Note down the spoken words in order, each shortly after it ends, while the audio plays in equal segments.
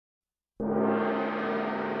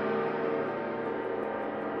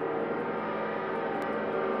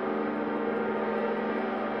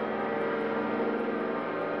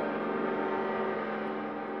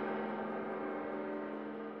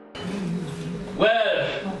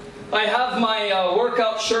Well, I have my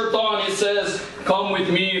workout shirt on. It says, "Come with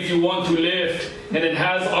me if you want to lift." And it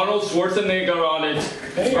has Arnold Schwarzenegger on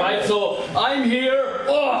it. Right? So I'm here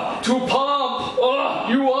to pump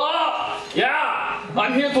you up. Yeah,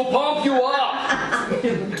 I'm here to pump you up.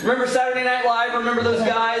 Remember Saturday Night Live? Remember those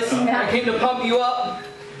guys? I came to pump you up.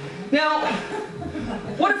 Now,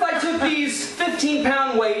 what if I took these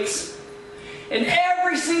 15-pound weights and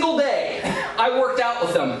every single day I worked out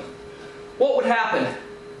with them? What would happen?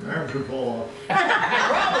 Arms would fall off.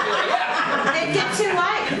 Probably, yeah. They'd get too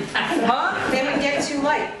light. Huh? They would get too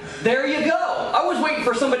light. There you go. I was waiting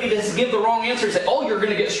for somebody to give the wrong answer and say, "Oh, you're going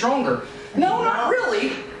to get stronger." No, not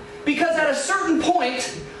really. Because at a certain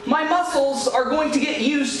point, my muscles are going to get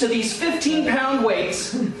used to these 15-pound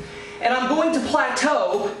weights, and I'm going to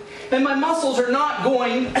plateau, and my muscles are not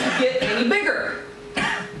going to get any bigger.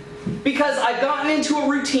 Because I've gotten into a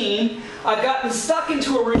routine, I've gotten stuck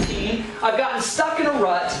into a routine, I've gotten stuck in a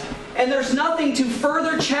rut, and there's nothing to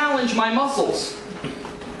further challenge my muscles.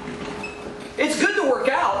 It's good to work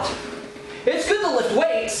out. It's good to lift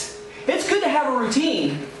weights. It's good to have a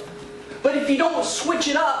routine. But if you don't switch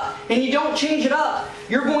it up and you don't change it up,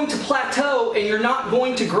 you're going to plateau and you're not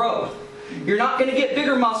going to grow. You're not going to get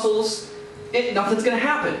bigger muscles. Nothing's going to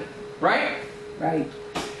happen. Right? Right.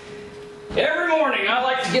 Every morning I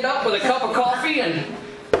like to get up with a cup of coffee and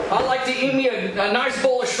I like to eat me a nice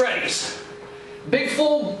bowl of Shreddies. Big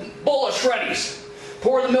full bowl of Shreddies.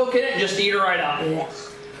 Pour the milk in it and just eat it right up. Yes.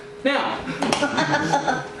 Now,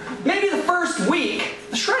 maybe the first week,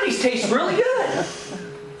 the Shreddies taste really good.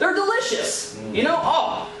 They're delicious. You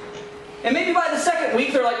know, And maybe by the second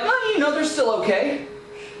week, they're like, oh, you know, they're still okay.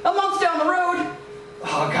 A month down the road,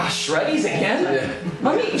 oh gosh, Shreddies again? Yeah.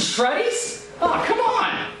 I'm eating Shreddies? Oh, come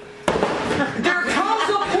on. There comes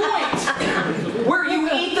a point where you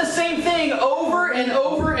eat the same thing over and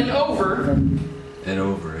over and over. And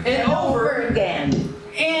over again. And over again.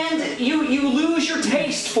 And you lose your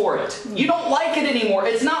taste for it. You don't like it anymore.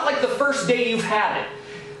 It's not like the first day you've had it.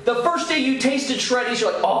 The first day you tasted Shreddies,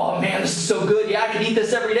 you're like, oh man, this is so good. Yeah, I could eat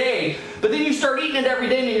this every day. But then you start eating it every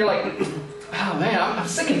day and you're like, oh man, I'm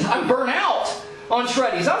sick and I'm burnt out on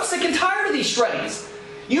Shreddies. I'm sick and tired of these Shreddies.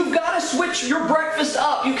 You've got to switch your breakfast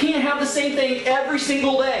up. You can't have the same thing every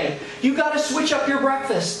single day. You've got to switch up your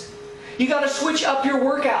breakfast. You've got to switch up your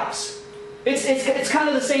workouts. It's kind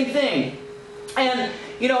of the same thing. And,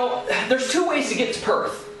 you know, there's two ways to get to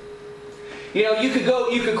Perth. You know, you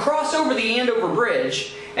could cross over the Andover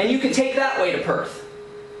Bridge, and you could take that way to Perth.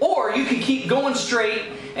 Or you could keep going straight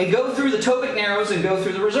and go through the Tobic Narrows and go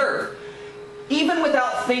through the reserve. Even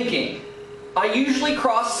without thinking, I usually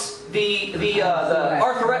cross the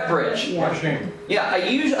Arthurette Bridge. Yeah, I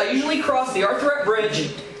usually cross the Arthurette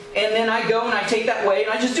Bridge, and then I go and I take that way,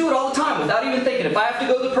 and I just do it all the time without even thinking. If I have to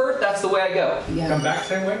go to Perth, that's the way I go. Yeah. Come back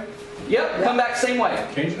same way? Yep, come back same way.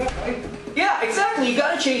 Change it up, right? Yeah, exactly. You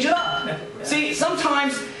got to change it up. See,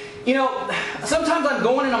 sometimes I'm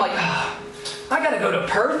going and I'm like, oh, I got to go to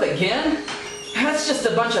Perth again. That's just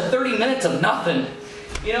a bunch of 30 minutes of nothing.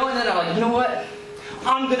 You know, and then I'm like, you know what?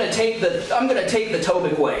 I'm gonna take the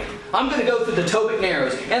Tobic way. I'm gonna go through the Tobic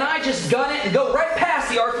Narrows, and I just gun it and go right past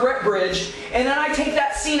the Arthurette Bridge, and then I take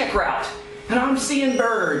that scenic route, and I'm seeing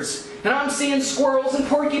birds, and I'm seeing squirrels and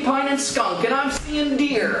porcupine and skunk, and I'm seeing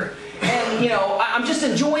deer, and you know, I'm just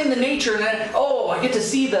enjoying the nature, and then, I get to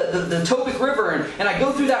see the Tobic River, and I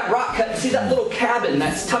go through that rock cut and see that little cabin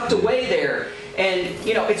that's tucked away there, and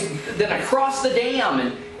you know, then I cross the dam,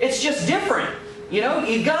 and it's just different. You know,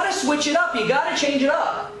 you got to switch it up. You got to change it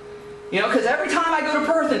up. You know, because every time I go to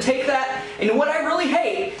Perth and take that, and what I really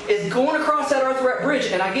hate is going across that Arthurette Bridge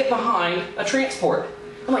and I get behind a transport.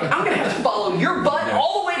 I'm like, I'm going to have to follow your butt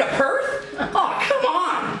all the way to Perth? Oh, come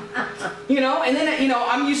on. You know, and then, you know,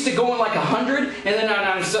 I'm used to going like 100, and then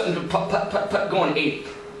I'm suddenly going 80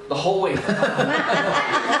 the whole way. And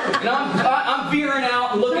I'm veering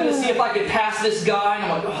out and looking to see if I could pass this guy,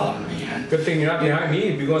 and I'm like, oh, man. Good thing you're not behind me.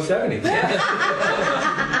 You'd be going 70.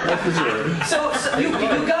 That's for sure. So you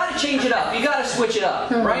got to change it up. You got to switch it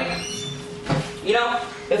up, right? You know,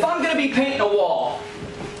 if I'm going to be painting a wall,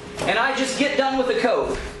 and I just get done with the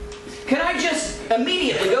coat, can I just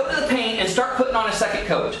immediately go to the paint and start putting on a second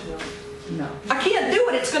coat? No. I can't do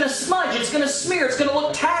it. It's going to smudge. It's going to smear. It's going to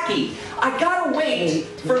look tacky. I got to wait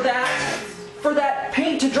for that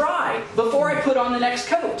paint to dry before I put on the next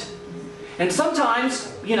coat. And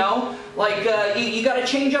sometimes, you know, like you got to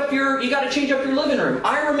change up your living room.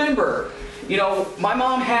 I remember, you know, my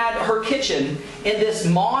mom had her kitchen in this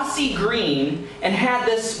mossy green and had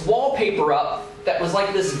this wallpaper up that was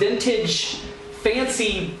like this vintage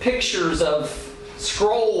fancy pictures of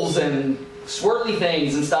scrolls and swirly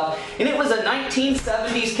things and stuff. And it was a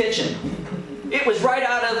 1970s kitchen. It was right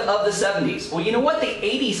out of the 70s. Well, you know what? The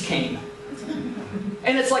 80s came.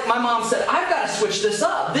 And it's like my mom said, I've got to switch this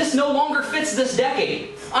up. This no longer fits this decade.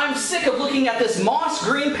 I'm sick of looking at this moss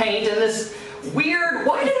green paint and this weird,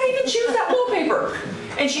 why did I even choose that wallpaper?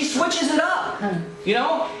 And she switches it up, you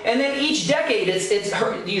know? And then each decade,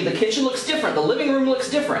 the kitchen looks different. The living room looks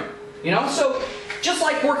different, you know? So just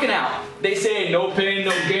like working out, they say no pain,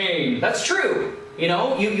 no gain. That's true. You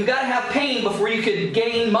know, you got to have pain before you could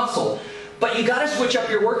gain muscle. But you got to switch up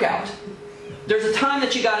your workout. There's a time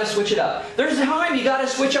that you got to switch it up. There's a time you got to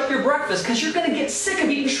switch up your breakfast because you're going to get sick of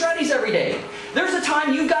eating Shreddies every day. There's a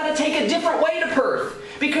time you've got to take a different way to Perth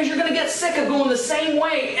because you're going to get sick of going the same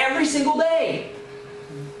way every single day.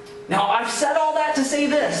 Now, I've said all that to say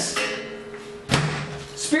this.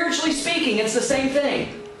 Spiritually speaking, it's the same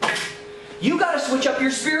thing. You got to switch up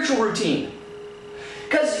your spiritual routine.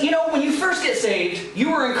 Because, you know, when you first get saved,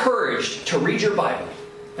 you were encouraged to read your Bible.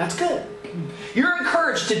 That's good. You're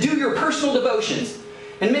encouraged to do your personal devotions.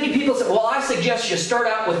 And many people say, well, I suggest you start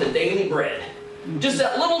out with the daily bread. Just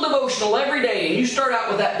that little devotional every day, and you start out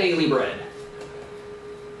with that daily bread.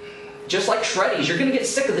 Just like Shreddies, you're going to get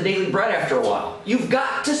sick of the daily bread after a while. You've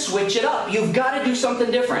got to switch it up. You've got to do something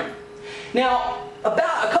different. Now,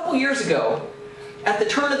 about a couple years ago, at the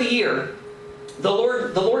turn of the year, the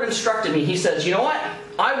Lord instructed me. He says, you know what?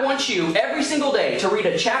 I want you every single day to read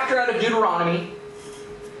a chapter out of Deuteronomy,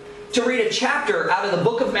 to read a chapter out of the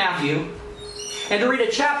book of Matthew, and to read a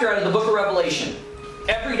chapter out of the book of Revelation.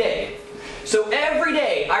 Every day. So every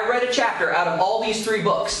day I read a chapter out of all these 3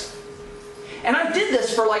 books. And I did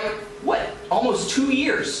this for almost 2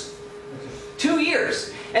 years. 2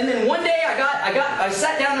 years. And then one day I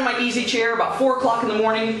sat down in my easy chair about 4 o'clock in the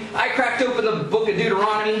morning. I cracked open the book of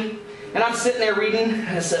Deuteronomy, and I'm sitting there reading.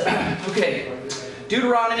 And I said, okay,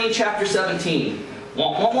 Deuteronomy chapter 17.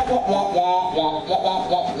 Wah, wah, wah, wah, wah, wah, wah,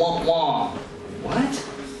 wah, wah, wah. What?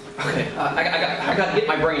 Okay, I got to get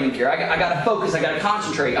my brain in gear. I got to focus. I got to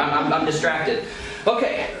concentrate. I'm distracted.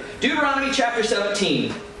 Okay, Deuteronomy chapter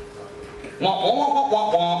 17. Wah, wah, wah,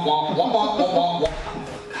 wah, wah, wah, wah, wah, wah, wah.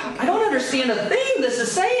 I don't understand a thing this is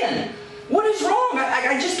saying. What is wrong?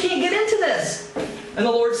 I just can't get into this. And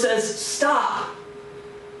the Lord says, stop.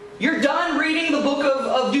 You're done reading the book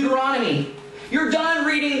of Deuteronomy. You're done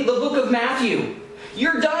reading the book of Matthew.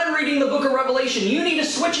 You're done reading the book of Revelation. You need to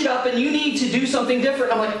switch it up and you need to do something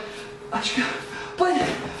different. I'm like, but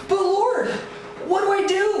Lord, what do I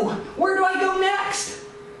do? Where do I go next?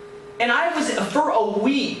 And for a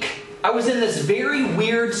week, I was in this very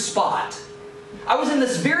weird spot. I was in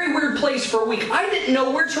this very weird place for a week. I didn't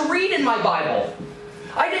know where to read in my Bible.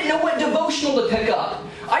 I didn't know what devotional to pick up.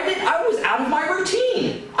 I was out of my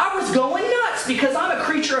routine. I was going nuts because I'm a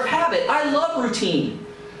creature of habit. I love routine.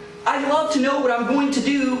 I love to know what I'm going to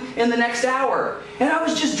do in the next hour. And I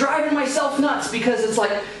was just driving myself nuts because it's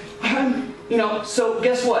like, so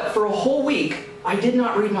guess what? For a whole week, I did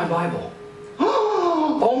not read my Bible.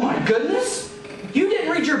 Oh my goodness. You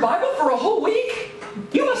didn't read your Bible for a whole week?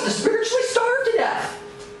 You must have spiritually starved to death.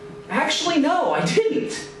 Actually, no, I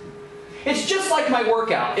didn't. It's just like my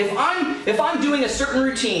workout. If I'm doing a certain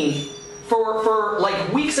routine for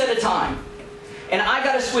like weeks at a time, and I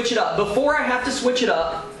got to switch it up, before I have to switch it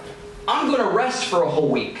up, I'm going to rest for a whole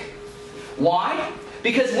week. Why?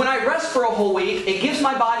 Because when I rest for a whole week, it gives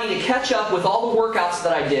my body to catch up with all the workouts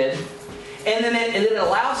that I did, and then it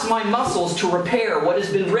allows my muscles to repair what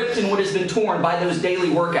has been ripped and what has been torn by those daily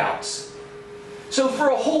workouts. So for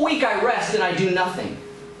a whole week I rest and I do nothing.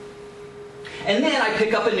 And then I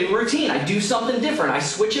pick up a new routine. I do something different. I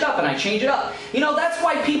switch it up and I change it up. You know, that's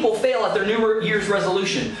why people fail at their New Year's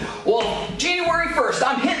resolution. Well, January 1st,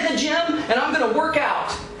 I'm hitting the gym and I'm going to work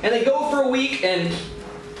out. And they go for a week and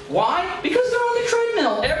why? Because they're on the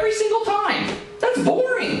treadmill every single time. That's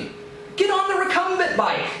boring. Get on the recumbent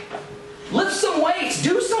bike. Lift some weights.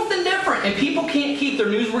 Do something different. And people can't keep their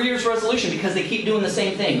New Year's resolution because they keep doing the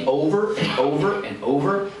same thing over and over and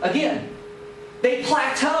over again. They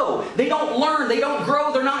plateau. They don't learn. They don't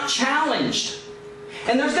grow. They're not challenged.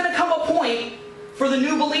 And there's going to come a point for the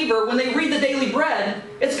new believer when they read the daily bread,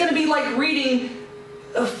 it's going to be like reading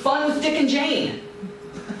Fun with Dick and Jane.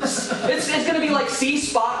 It's going to be like see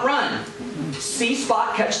spot run. See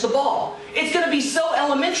spot catch the ball. It's going to be so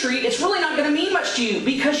elementary, it's really not going to mean much to you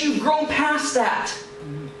because you've grown past that.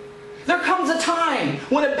 There comes a time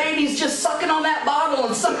when a baby's just sucking on that bottle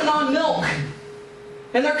and sucking on milk.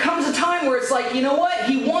 And there comes a time where it's like, you know what?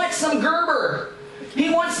 He wants some Gerber. He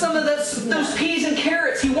wants some of those peas and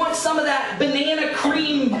carrots. He wants some of that banana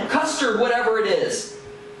cream custard, whatever it is.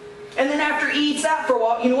 And then after he eats that for a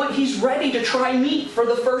while, you know what? He's ready to try meat for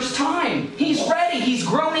the first time. He's ready. He's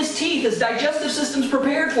grown his teeth. His digestive system's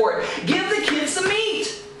prepared for it. Give the kid some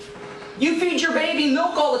meat. You feed your baby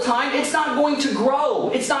milk all the time, it's not going to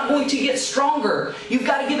grow. It's not going to get stronger. You've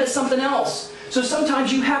got to give it something else. So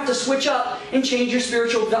sometimes you have to switch up and change your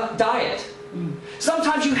spiritual diet.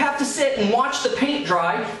 Sometimes you have to sit and watch the paint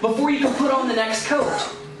dry before you can put on the next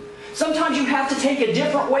coat. Sometimes you have to take a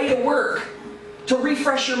different way to work to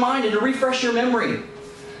refresh your mind and to refresh your memory.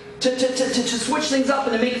 To switch things up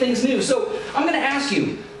and to make things new. So I'm going to ask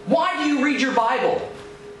you, why do you read your Bible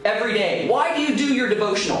every day? Why do you do your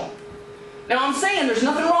devotional? Now I'm saying there's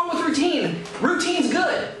nothing wrong with routine. Routine's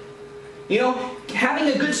good. You know,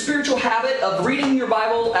 having a good spiritual habit of reading your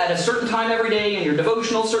Bible at a certain time every day and your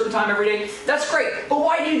devotional a certain time every day, that's great. But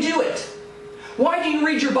why do you do it? Why do you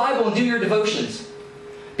read your Bible and do your devotions?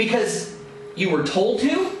 Because you were told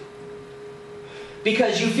to?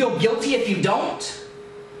 Because you feel guilty if you don't?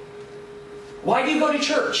 Why do you go to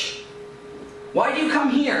church? Why do you come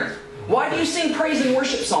here? Why do you sing praise and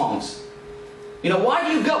worship songs? You know, why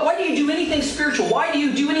do you go? Why do you do anything spiritual? Why do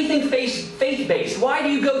you do anything faith-based? Why do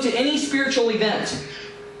you go to any spiritual event?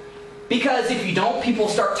 Because if you don't, people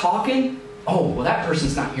start talking. Oh, well, that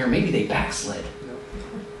person's not here. Maybe they backslid.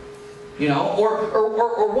 You know,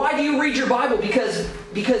 or why do you read your Bible? Because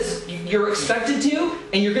you're expected to,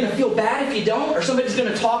 and you're going to feel bad if you don't, or somebody's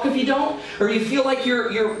going to talk if you don't, or you feel like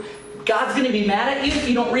God's going to be mad at you if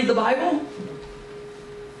you don't read the Bible.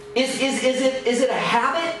 Is it a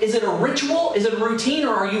habit? Is it a ritual? Is it a routine?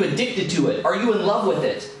 Or are you addicted to it? Are you in love with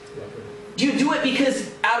it? Do you do it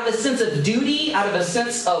because out of a sense of duty, out of a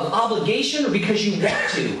sense of obligation, or because you want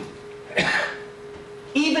to?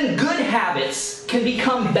 Even good habits can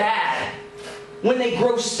become bad when they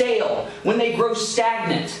grow stale, when they grow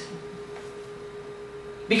stagnant.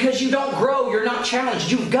 Because you don't grow, you're not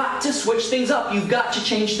challenged. You've got to switch things up. You've got to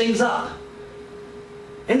change things up.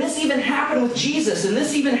 And this even happened with Jesus, and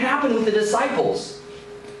this even happened with the disciples.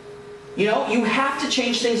 You know, you have to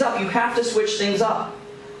change things up. You have to switch things up.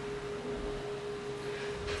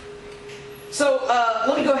 So,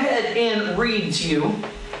 let me go ahead and read to you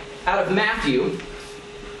out of Matthew,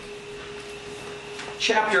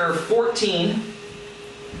 chapter 14,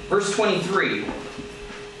 verse 23.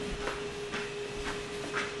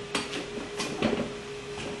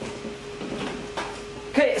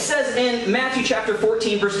 Okay, it says in Matthew chapter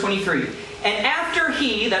 14, verse 23, and after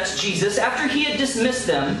he, that's Jesus, after he had dismissed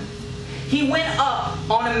them, he went up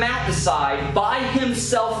on a mountainside by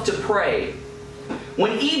himself to pray.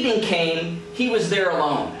 When evening came, he was there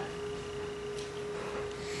alone.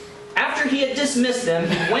 After he had dismissed them,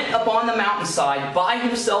 he went up on the mountainside by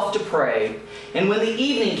himself to pray, and when the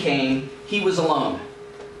evening came, he was alone.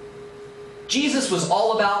 Jesus was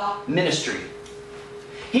all about ministry.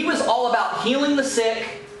 He was all about healing the sick.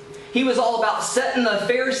 He was all about setting the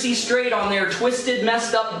Pharisees straight on their twisted,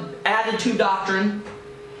 messed up attitude doctrine.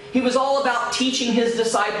 He was all about teaching his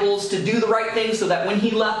disciples to do the right thing so that when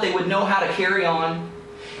he left, they would know how to carry on.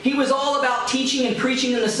 He was all about teaching and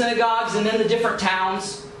preaching in the synagogues and in the different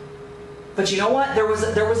towns. But you know what? There was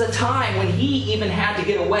a time when he even had to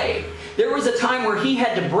get away. There was a time where he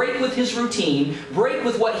had to break with his routine, break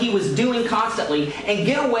with what he was doing constantly, and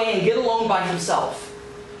get away and get alone by himself.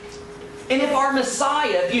 And if our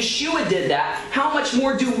Messiah, if Yeshua did that, how much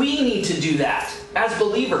more do we need to do that as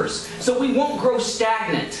believers so we won't grow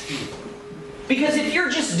stagnant? Because if you're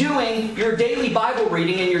just doing your daily Bible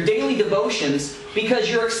reading and your daily devotions because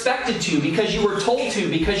you're expected to, because you were told to,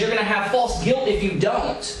 because you're going to have false guilt if you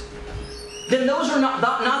don't, then those are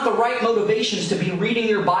not the right motivations to be reading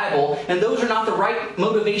your Bible, and those are not the right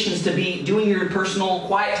motivations to be doing your personal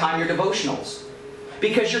quiet time, your devotionals.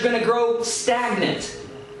 Because you're going to grow stagnant.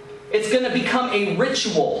 It's going to become a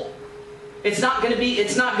ritual. It's not going to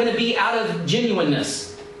be out of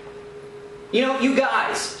genuineness. You know, you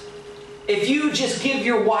guys, if you just give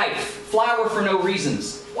your wife flour for no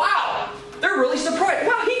reasons, wow, they're really surprised.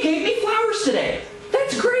 Wow, he gave me flowers today.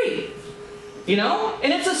 That's great. You know?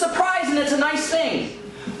 And it's a surprise and it's a nice thing.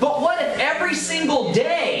 But what if every single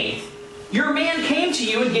day your man came to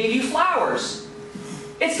you and gave you flowers?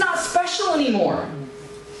 It's not special anymore.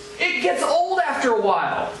 It gets old after a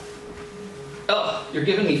while. Oh, you're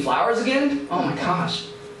giving me flowers again? Oh my gosh.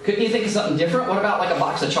 Couldn't you think of something different? What about like a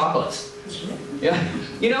box of chocolates? Yeah.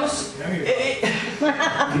 You know?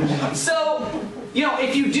 So, you know,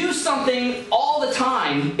 if you do something all the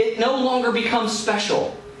time, it no longer becomes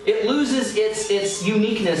special. It loses its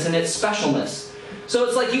uniqueness and its specialness. So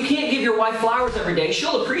it's like you can't give your wife flowers every day.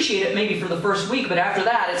 She'll appreciate it maybe for the first week, but after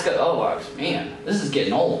that, it's go, oh man, this is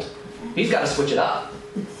getting old. He's got to switch it up.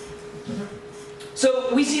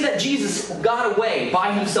 So we see that Jesus got away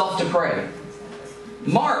by himself to pray.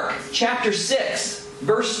 Mark chapter 6,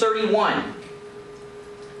 verse 31.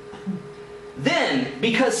 Then,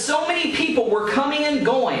 because so many people were coming and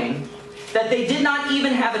going that they did not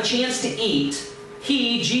even have a chance to eat,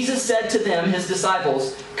 Jesus said to them, his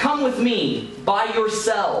disciples, "Come with me by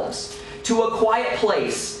yourselves to a quiet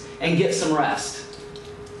place and get some rest."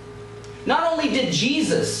 Not only did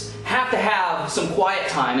Jesus have to have some quiet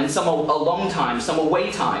time and some alone time, some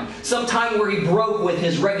away time, some time where he broke with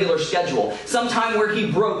his regular schedule, some time where he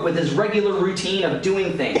broke with his regular routine of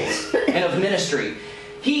doing things and of ministry.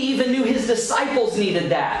 He even knew his disciples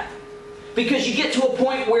needed that. Because you get to a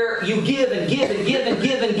point where you give and give and give and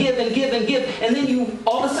give and give and give and give, and then you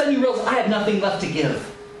all of a sudden you realize, I have nothing left to give.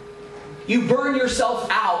 You burn yourself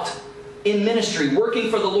out in ministry,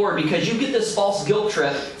 working for the Lord, because you get this false guilt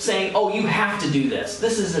trip saying, oh, you have to do this.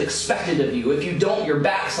 This is expected of you. If you don't, you're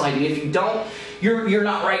backsliding. If you don't, you're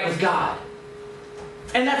not right with God.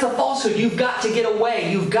 And that's a falsehood. You've got to get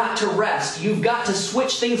away. You've got to rest. You've got to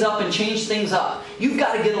switch things up and change things up. You've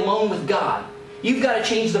got to get alone with God. You've got to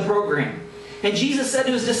change the program. And Jesus said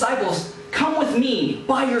to his disciples, "Come with me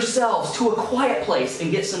by yourselves to a quiet place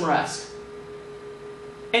and get some rest."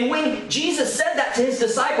 And when Jesus said that to his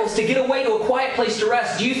disciples to get away to a quiet place to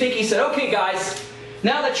rest, do you think he said, "Okay guys,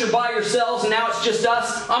 now that you're by yourselves and now it's just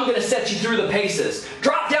us, I'm going to set you through the paces.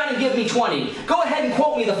 Drop down and give me 20. Go ahead and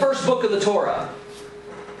quote me the first book of the Torah.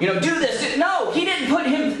 Do this." No, he didn't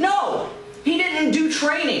he didn't do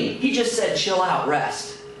training. He just said, chill out,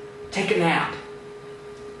 rest. Take a nap.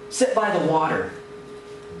 Sit by the water.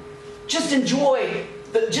 Just enjoy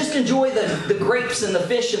the grapes and the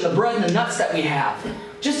fish and the bread and the nuts that we have.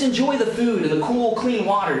 Just enjoy the food and the cool, clean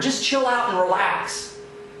water. Just chill out and relax.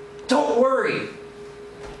 Don't worry.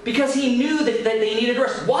 Because he knew that they needed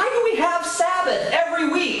rest. Why do we have Sabbath every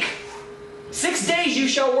week? 6 days you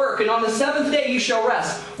shall work, and on the 7th day you shall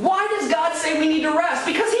rest. Why does God say we need to rest?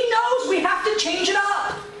 Because he knows we have to change it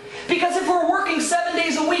up. Because if we're working 7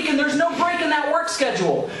 days a week and there's no break in that work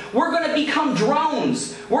schedule, we're going to become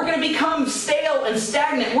drones. We're going to become stale and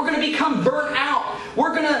stagnant. We're going to become burnt out.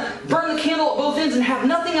 We're going to burn the candle at both ends and have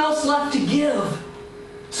nothing else left to give.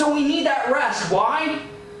 So we need that rest. Why?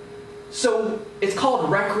 So it's called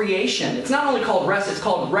recreation. It's not only called rest, it's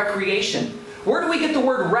called recreation. Where do we get the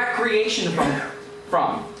word recreation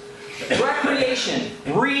from? Recreation.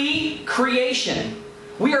 Recreation.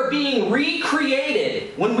 We are being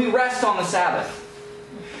recreated when we rest on the Sabbath.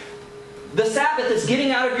 The Sabbath is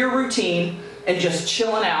getting out of your routine and just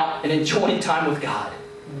chilling out and enjoying time with God.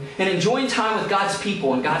 And enjoying time with God's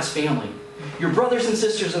people and God's family. Your brothers and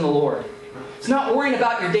sisters in the Lord. It's not worrying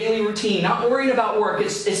about your daily routine, not worrying about work.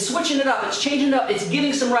 It's switching it up, it's changing it up, it's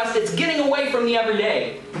getting some rest, it's getting away from the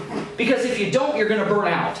everyday. Because if you don't, you're going to burn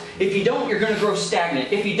out. If you don't, you're going to grow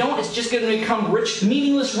stagnant. If you don't, it's just going to become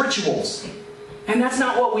meaningless rituals. And that's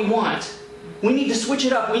not what we want. We need to switch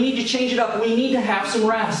it up. We need to change it up. We need to have some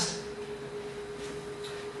rest.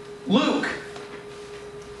 Luke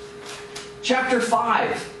chapter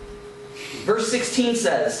 5, verse 16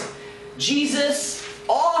 says, Jesus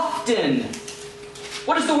often.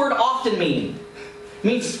 What does the word often mean? It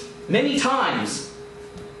means many times.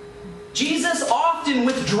 Jesus often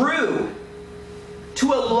withdrew to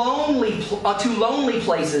lonely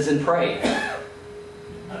places and prayed.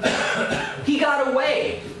 He got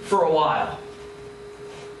away for a while.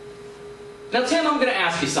 Now, Tim, I'm going to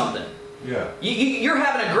ask you something. Yeah. You're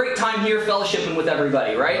having a great time here fellowshipping with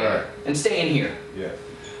everybody, right? Right. And staying here. Yeah.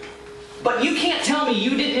 But you can't tell me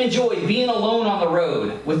you didn't enjoy being alone on the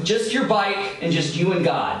road with just your bike and just you and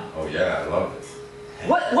God. Oh yeah, I love it.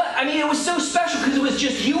 What? I mean, it was so special because it was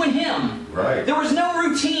just you and Him. Right. There was no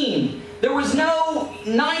routine. There was no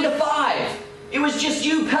 9 to 5. It was just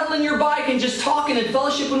you pedaling your bike and just talking and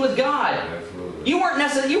fellowshipping with God. Absolutely. You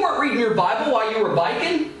weren't reading your Bible while you were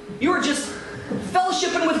biking. You were just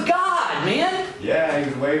fellowshipping with God, man. Yeah, he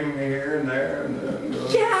was waving me here and there.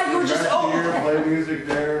 Yeah, you were just here, play music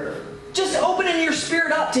there. Just opening your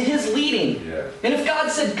spirit up to His leading. Yeah. And if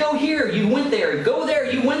God said, go here, you went there. Go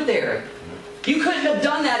there, you went there. You couldn't have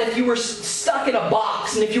done that if you were stuck in a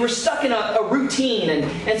box and if you were stuck in a routine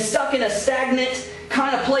and stuck in a stagnant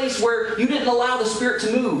kind of place where you didn't allow the Spirit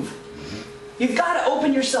to move. You've got to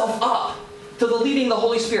open yourself up to the leading of the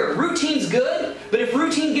Holy Spirit. Routine's good, but if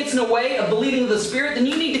routine gets in the way of the leading of the Spirit, then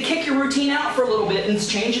you need to kick your routine out for a little bit and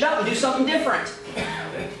change it up and do something different.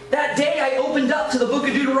 That day I opened up to the book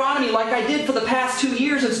of Deuteronomy like I did for the past 2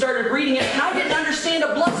 years and started reading it, and I didn't understand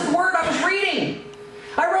a blessed word I was reading.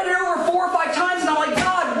 I read it over 4 or 5 times and I'm like,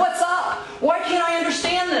 God, what's up? Why can't I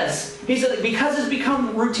understand this? He said, because it's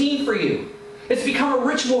become routine for you. It's become a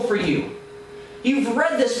ritual for you. You've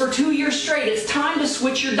read this for 2 years straight. It's time to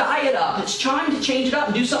switch your diet up. It's time to change it up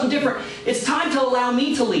and do something different. It's time to allow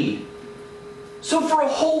me to lead. So for a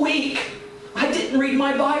whole week, I didn't read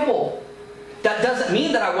my Bible. That doesn't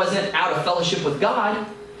mean that I wasn't out of fellowship with God.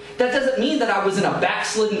 That doesn't mean that I was in a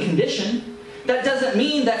backslidden condition. That doesn't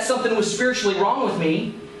mean that something was spiritually wrong with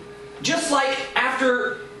me. Just like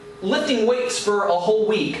after lifting weights for a whole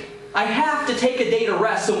week, I have to take a day to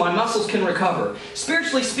rest so my muscles can recover.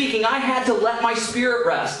 Spiritually speaking, I had to let my spirit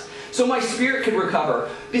rest so my spirit could recover,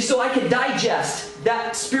 so I could digest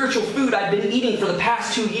that spiritual food I've been eating for the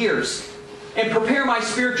past 2 years and prepare my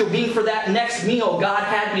spiritual being for that next meal God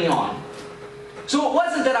had me on. So it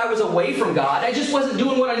wasn't that I was away from God. I just wasn't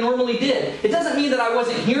doing what I normally did. It doesn't mean that I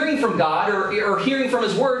wasn't hearing from God or hearing from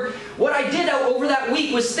His Word. What I did over that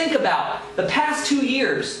week was think about the past 2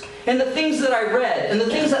 years and the things that I read and the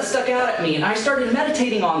things that stuck out at me. And I started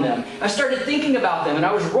meditating on them. I started thinking about them. And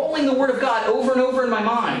I was rolling the Word of God over and over in my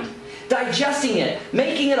mind, digesting it,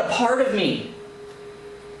 making it a part of me.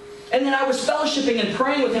 And then I was fellowshipping and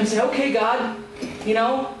praying with Him, saying, okay, God, you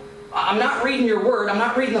know, I'm not reading your Word. I'm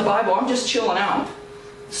not reading the Bible. I'm just chilling out.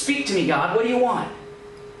 Speak to me, God. What do you want?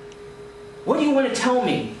 What do you want to tell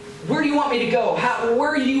me? Where do you want me to go?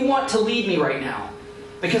 Where do you want to lead me right now?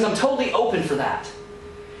 Because I'm totally open for that.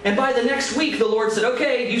 And by the next week, the Lord said,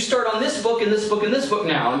 okay, you start on this book and this book and this book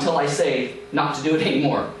now until I say not to do it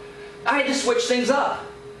anymore. I had to switch things up.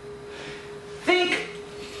 Think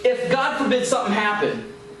if, God forbid, something happened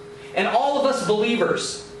and all of us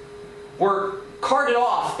believers were carted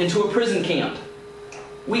off into a prison camp.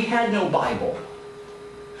 We had no Bible.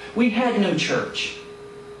 We had no church.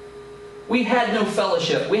 We had no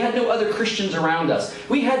fellowship. We had no other Christians around us.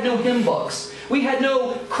 We had no hymn books. We had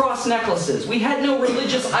no cross necklaces. We had no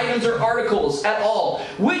religious items or articles at all.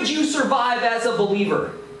 Would you survive as a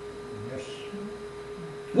believer? Yes.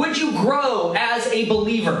 Would you grow as a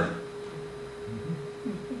believer?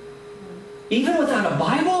 Even without a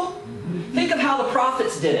Bible? Think of how the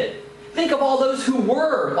prophets did it. Think of all those who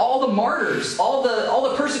were, all the martyrs, all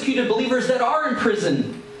the persecuted believers that are in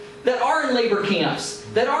prison, that are in labor camps,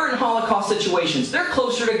 that are in Holocaust situations. They're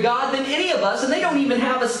closer to God than any of us, and they don't even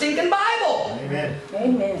have a stinking Bible. Amen.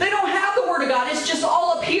 Amen. They don't have the Word of God. It's just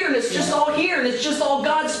all up here, and it's just all here, and it's just all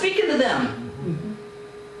God speaking to them.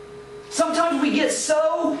 Sometimes we get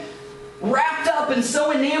so wrapped up and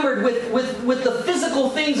so enamored with the physical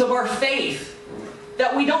things of our faith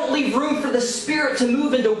that we don't leave room for the Spirit to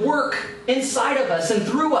move and to work inside of us and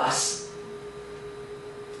through us.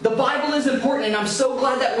 The Bible is important, and I'm so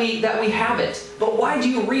glad that we have it. But why do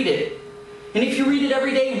you read it? And if you read it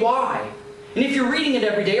every day, why? And if you're reading it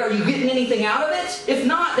every day, are you getting anything out of it? If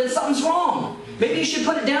not, then something's wrong. Maybe you should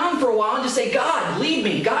put it down for a while and just say, God, lead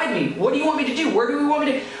me, guide me. What do you want me to do? Where do you want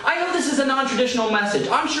me to... I know this is a non-traditional message.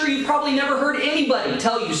 I'm sure you've probably never heard anybody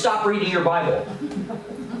tell you stop reading your Bible.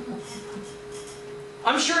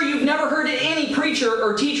 I'm sure you've never heard any preacher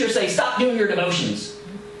or teacher say, stop doing your devotions.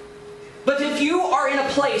 But if you are in a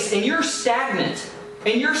place and you're stagnant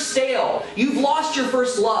and you're stale, you've lost your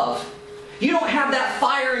first love, you don't have that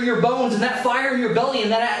fire in your bones and that fire in your belly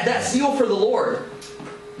and that zeal for the Lord,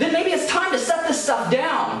 then maybe it's time to set this stuff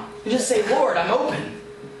down and just say, Lord, I'm open.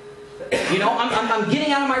 You know, I'm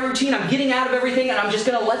getting out of my routine, I'm getting out of everything, and I'm just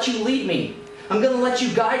going to let you lead me. I'm going to let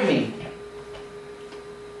you guide me.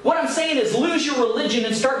 What I'm saying is lose your religion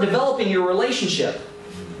and start developing your relationship.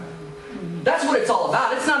 That's what it's all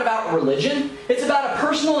about. It's not about religion. It's about a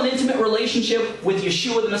personal and intimate relationship with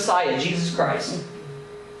Yeshua the Messiah, Jesus Christ.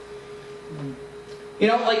 You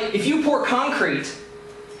know, like if you pour concrete,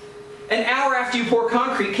 an hour after you pour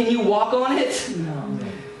concrete, can you walk on it?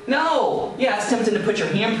 No. Yeah, it's tempting to put your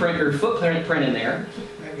handprint or footprint in there.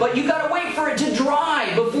 But you got to wait for it to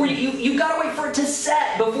dry before you've got to wait for it to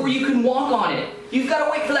set before you can walk on it. You've got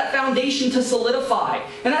to wait for that foundation to solidify.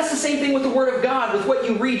 And that's the same thing with the Word of God, with what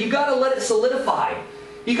you read. You've got to let it solidify.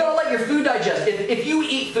 You've got to let your food digest. If you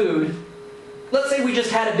eat food, let's say we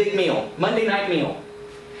just had a big meal, Monday night meal,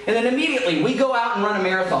 and then immediately we go out and run a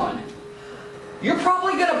marathon. You're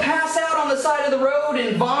probably going to pass out on the side of the road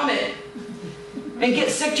and vomit and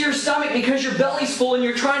get sick to your stomach because your belly's full and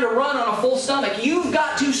you're trying to run on a full stomach. You've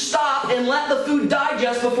got to stop and let the food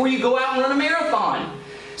digest before you go out and run a marathon.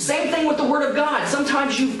 Same thing with the Word of God.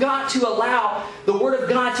 Sometimes you've got to allow the Word of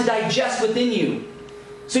God to digest within you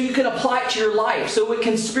so you can apply it to your life, so it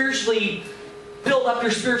can spiritually build up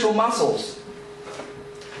your spiritual muscles.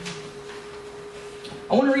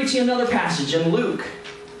 I want to read to you another passage in Luke.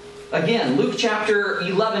 Again, Luke chapter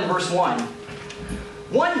 11, verse 1.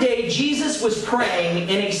 One day, Jesus was praying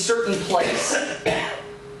in a certain place.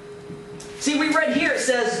 See, we read here, it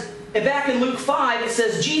says, And back in Luke 5, it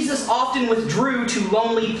says, Jesus often withdrew to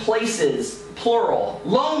lonely places, plural,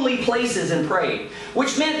 lonely places and prayed.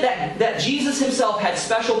 Which meant that Jesus himself had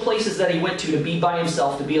special places that he went to be by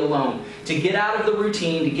himself, to be alone. To get out of the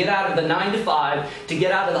routine, to get out of the 9 to 5, to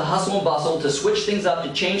get out of the hustle and bustle, to switch things up,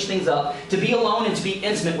 to change things up, to be alone and to be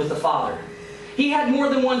intimate with the Father. He had more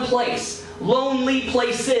than one place. Lonely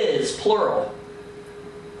places, plural.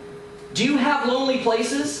 Do you have lonely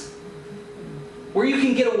places where you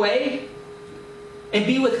can get away and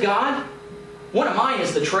be with God? One of mine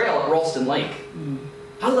is the trail at Ralston Lake.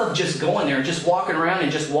 I love just going there and just walking around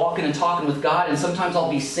and just walking and talking with God. And sometimes I'll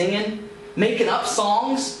be singing, making up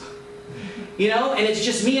songs, you know, and it's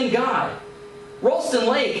just me and God. Ralston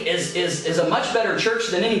Lake is a much better church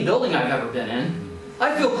than any building I've ever been in.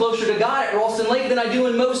 I feel closer to God at Ralston Lake than I do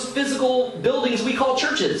in most physical buildings we call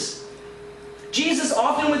churches. Jesus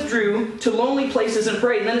often withdrew to lonely places and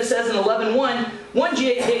prayed. And then it says in 11:1, one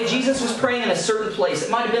day Jesus was praying in a certain place. It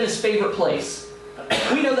might have been his favorite place.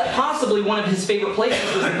 We know that possibly one of his favorite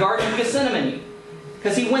places was the Garden of Gethsemane,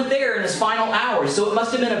 because he went there in his final hours. So it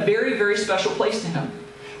must have been a very, very special place to him.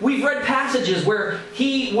 We've read passages where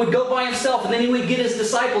he would go by himself and then he would get his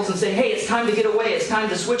disciples and say, hey, it's time to get away. It's time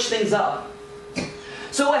to switch things up.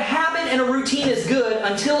 So a habit and a routine is good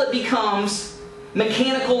until it becomes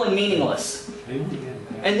mechanical and meaningless.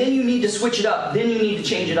 And then you need to switch it up. Then you need to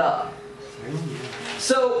change it up.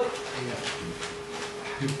 So,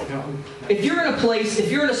 if you're in a place,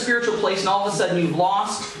 if you're in a spiritual place and all of a sudden you've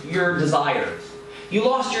lost your desire. You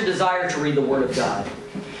lost your desire to read the Word of God.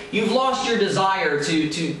 You've lost your desire to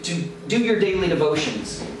do your daily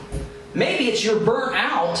devotions. Maybe it's you're burnt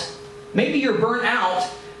out. Maybe you're burnt out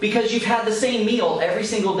because you've had the same meal every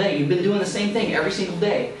single day. You've been doing the same thing every single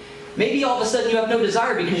day. Maybe all of a sudden you have no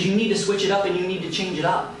desire because you need to switch it up and you need to change it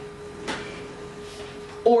up.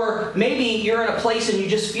 Or maybe you're in a place and you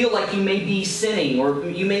just feel like you may be sinning, or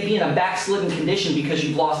you may be in a backslidden condition because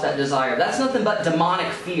you've lost that desire. That's nothing but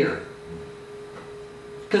demonic fear.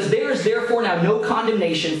 Because there is therefore now no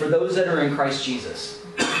condemnation for those that are in Christ Jesus.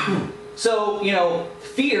 So, you know,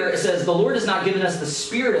 fear, it says, the Lord has not given us the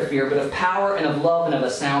spirit of fear, but of power and of love and of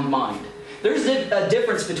a sound mind. There's a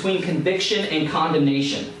difference between conviction and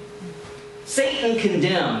condemnation. Satan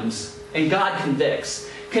condemns and God convicts.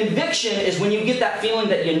 Conviction is when you get that feeling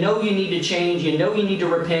that you know you need to change, you know you need to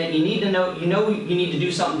repent, you know you need to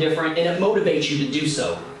do something different, and it motivates you to do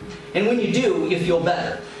so. And when you do, you feel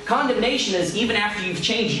better. Condemnation is even after you've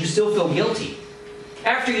changed, you still feel guilty.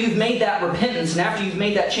 After you've made that repentance and after you've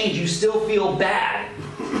made that change, you still feel bad,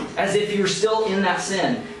 as if you're still in that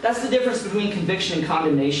sin. That's the difference between conviction and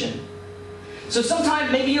condemnation. So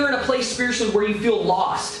sometimes maybe you're in a place spiritually where you feel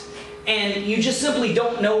lost and you just simply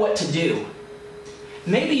don't know what to do.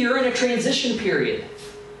 Maybe you're in a transition period.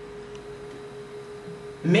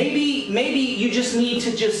 Maybe you just need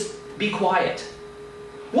to just be quiet.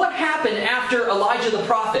 What happened after Elijah the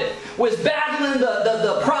prophet was battling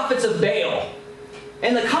the prophets of Baal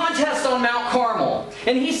in the contest on Mount Carmel?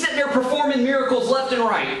 And he's sitting there performing miracles left and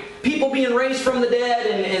right. People being raised from the dead,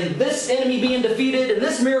 and this enemy being defeated, and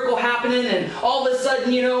this miracle happening, and all of a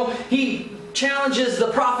sudden, you know, he challenges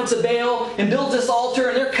the prophets of Baal and builds this altar,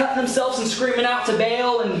 and they're cutting themselves and screaming out to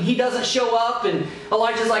Baal, and he doesn't show up, and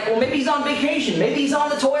Elijah's like, well, maybe he's on vacation, maybe he's on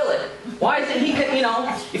the toilet. Why isn't he, you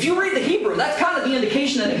know, if you read the Hebrew, that's kind of the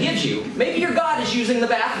indication that it gives you. Maybe your God is using the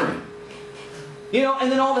bathroom. You know,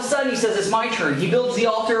 and then all of a sudden he says, it's my turn. He builds the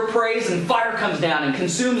altar, prays, and fire comes down and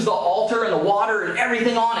consumes the altar and the water and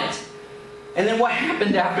everything on it. And then what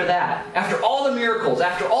happened after that? After all the miracles,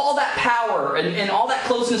 after all that power and all that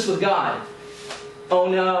closeness with God, oh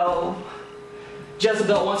no,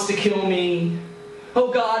 Jezebel wants to kill me.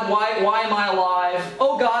 Oh God, why am I alive?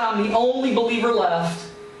 Oh God, I'm the only believer left.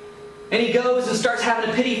 And he goes and starts having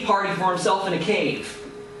a pity party for himself in a cave.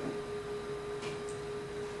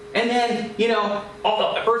 And then, you know,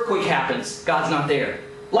 the earthquake happens, God's not there.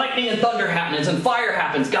 Lightning and thunder happens, and fire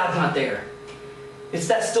happens, God's not there. It's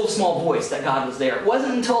that still small voice that God was there. It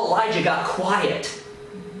wasn't until Elijah got quiet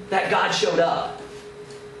that God showed up.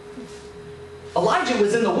 Elijah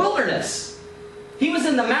was in the wilderness. He was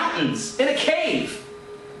in the mountains, in a cave,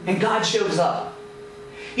 and God shows up.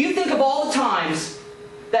 You think of all the times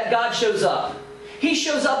that God shows up. He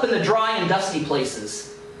shows up in the dry and dusty places.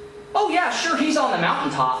 Oh yeah, sure, he's on the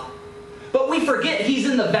mountaintop. But we forget he's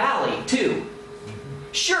in the valley too.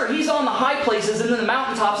 Sure, he's on the high places and in the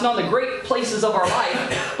mountaintops and on the great places of our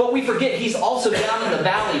life. But we forget he's also down in the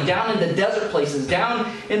valley, down in the desert places, down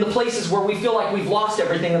in the places where we feel like we've lost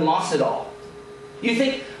everything and lost it all. You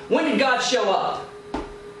think, when did God show up?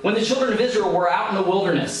 When the children of Israel were out in the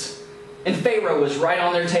wilderness and Pharaoh was right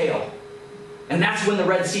on their tail. And that's when the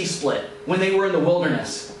Red Sea split, when they were in the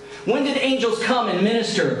wilderness. When did angels come and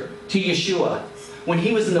minister to Yeshua? When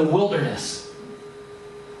he was in the wilderness.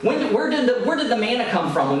 Where did the manna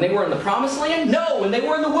come from? When they were in the promised land? No, when they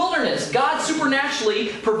were in the wilderness. God supernaturally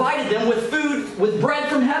provided them with food, with bread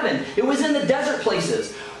from heaven. It was in the desert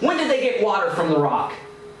places. When did they get water from the rock?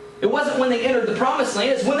 It wasn't when they entered the promised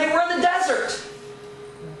land. It's when they were in the desert.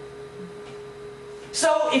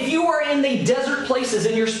 So if you are in the desert places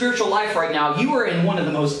in your spiritual life right now, you are in one of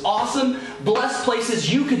the most awesome, blessed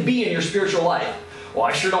places you could be in your spiritual life. Well,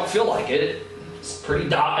 I sure don't feel like it. It's pretty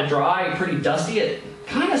dry, pretty dusty. It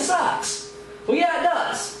kind of sucks. Well, yeah, it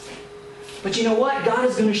does. But you know what? God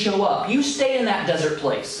is going to show up. You stay in that desert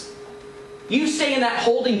place. You stay in that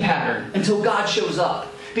holding pattern until God shows up.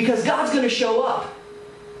 Because God's going to show up.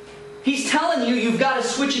 He's telling you, you've got to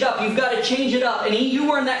switch it up. You've got to change it up. And you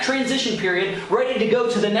were in that transition period, ready to go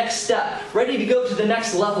to the next step. Ready to go to the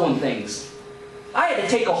next level in things. I had to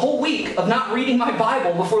take a whole week of not reading my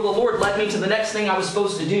Bible before the Lord led me to the next thing I was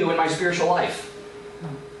supposed to do in my spiritual life.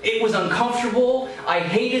 It was uncomfortable. I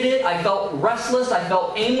hated it. I felt restless. I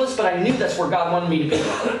felt aimless. But I knew that's where God wanted me to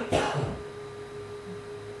be.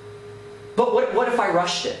 But what if I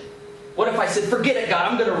rushed it? What if I said, forget it,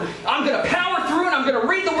 God. I'm gonna power through and I'm going to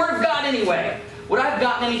read the Word of God anyway. Would I have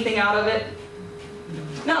gotten anything out of it?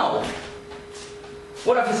 No.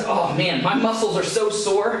 What if I said, oh man, my muscles are so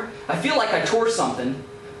sore. I feel like I tore something.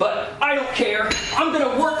 But I don't care. I'm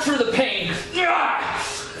going to work through the pain.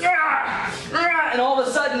 And all of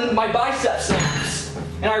a sudden, my bicep snaps.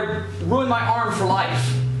 And I ruin my arm for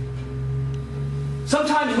life.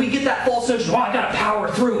 Sometimes we get that false notion, I got to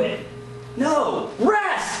power through it. No.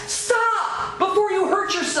 Rest. Stop before you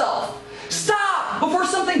hurt yourself. Stop before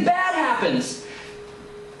something bad happens.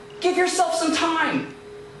 Give yourself some time.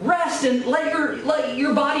 Rest and let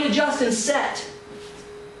your body adjust and set.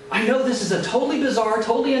 I know this is a totally bizarre,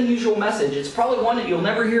 totally unusual message. It's probably one that you'll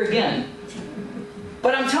never hear again.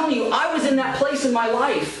 But I'm telling you, I was in that place in my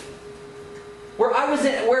life where I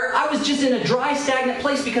was just in a dry, stagnant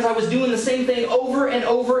place because I was doing the same thing over and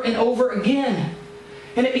over and over again.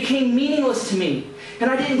 And it became meaningless to me. And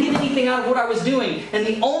I didn't get anything out of what I was doing. And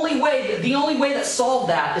the only way that solved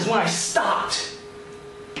that is when I stopped.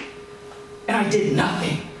 And I did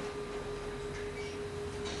nothing.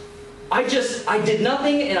 I did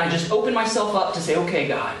nothing, and I just opened myself up to say, okay,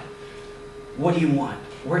 God, what do you want?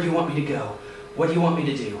 Where do you want me to go? What do you want me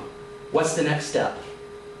to do? What's the next step?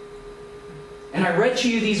 And I read to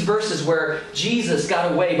you these verses where Jesus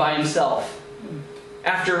got away by himself.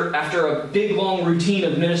 After a big, long routine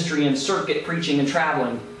of ministry and circuit preaching and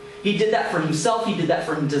traveling. He did that for himself. He did that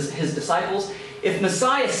for his disciples. If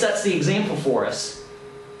Messiah sets the example for us,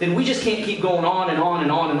 then we just can't keep going on and on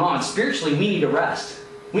and on and on. Spiritually, we need to rest.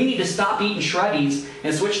 We need to stop eating Shreddies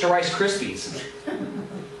and switch to Rice Krispies.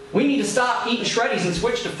 We need to stop eating Shreddies and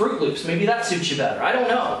switch to Fruit Loops. Maybe that suits you better. I don't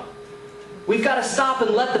know. We've got to stop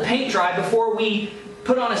and let the paint dry before we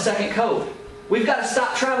put on a second coat. We've got to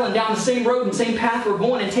stop traveling down the same road and same path we're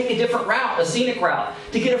going and take a different route, a scenic route,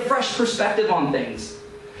 to get a fresh perspective on things.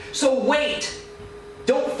 So wait.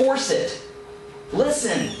 Don't force it.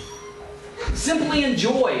 Listen. Simply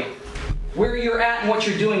enjoy where you're at and what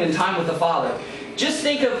you're doing in time with the Father. Just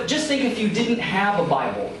think if you didn't have a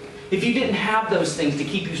Bible, if you didn't have those things to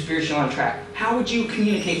keep you spiritually on track, how would you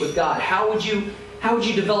communicate with God? How would you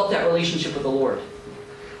develop that relationship with the Lord?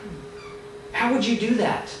 How would you do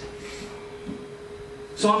that?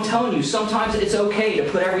 So I'm telling you, sometimes it's okay to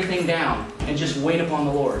put everything down and just wait upon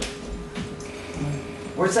the Lord.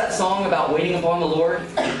 Where's that song about waiting upon the Lord?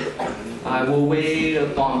 I will wait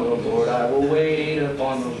upon the Lord. I will wait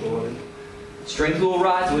upon the Lord. Strength will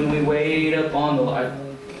rise when we wait upon the Lord.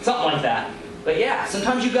 Something like that. But yeah,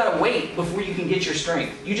 sometimes you've got to wait before you can get your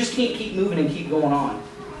strength. You just can't keep moving and keep going on.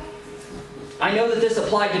 I know that this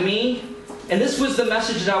applied to me. And this was the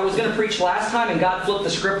message that I was going to preach last time, and God flipped the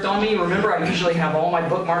script on me. Remember, I usually have all my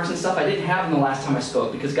bookmarks and stuff. I didn't have them the last time I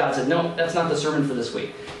spoke because God said, no, that's not the sermon for this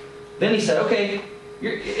week. Then he said, okay,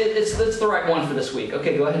 it's the right one for this week.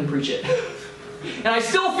 Okay, go ahead and preach it. And I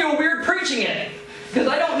still feel weird preaching it because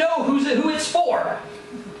I don't know who it's for.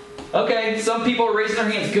 Okay, some people are raising their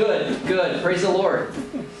hands. Good. Praise the Lord.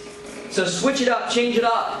 So switch it up, change it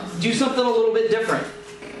up. Do something a little bit different.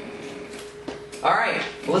 All right,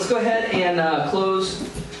 well, let's go ahead and close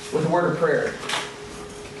with a word of prayer.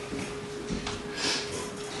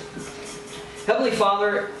 Heavenly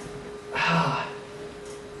Father,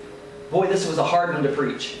 boy, this was a hard one to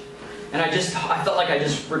preach. And I felt like I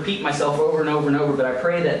just repeat myself over and over and over, but I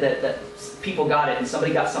pray that people got it and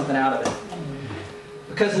somebody got something out of it.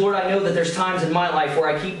 Because, Lord, I know that there's times in my life where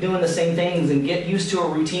I keep doing the same things and get used to a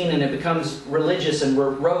routine and it becomes religious and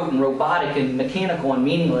rote and robotic and mechanical and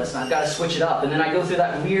meaningless, and I've got to switch it up. And then I go through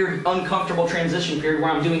that weird, uncomfortable transition period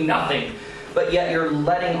where I'm doing nothing. But yet you're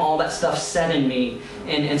letting all that stuff set in me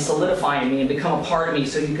and solidify in me and become a part of me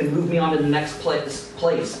so you can move me on to the next place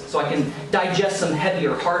so I can digest some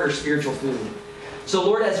heavier, harder spiritual food. So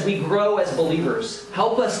Lord, as we grow as believers,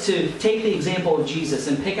 help us to take the example of Jesus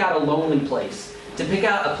and pick out a lonely place, to pick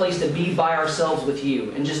out a place to be by ourselves with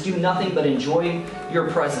you and just do nothing but enjoy your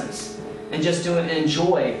presence and just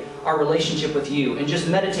enjoy our relationship with you and just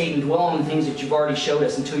meditate and dwell on the things that you've already showed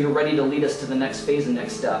us until you're ready to lead us to the next phase and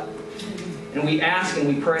next step. And we ask and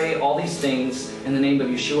we pray all these things in the name of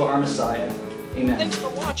Yeshua, our Messiah. Amen. Thanks for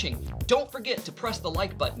watching. Don't forget to press the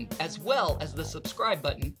like button as well as the subscribe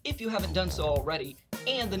button if you haven't done so already,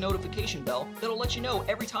 and the notification bell that'll let you know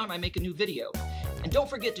every time I make a new video. And don't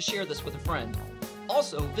forget to share this with a friend.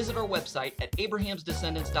 Also, visit our website at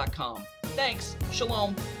abrahamsdescendants.com. Thanks.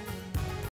 Shalom.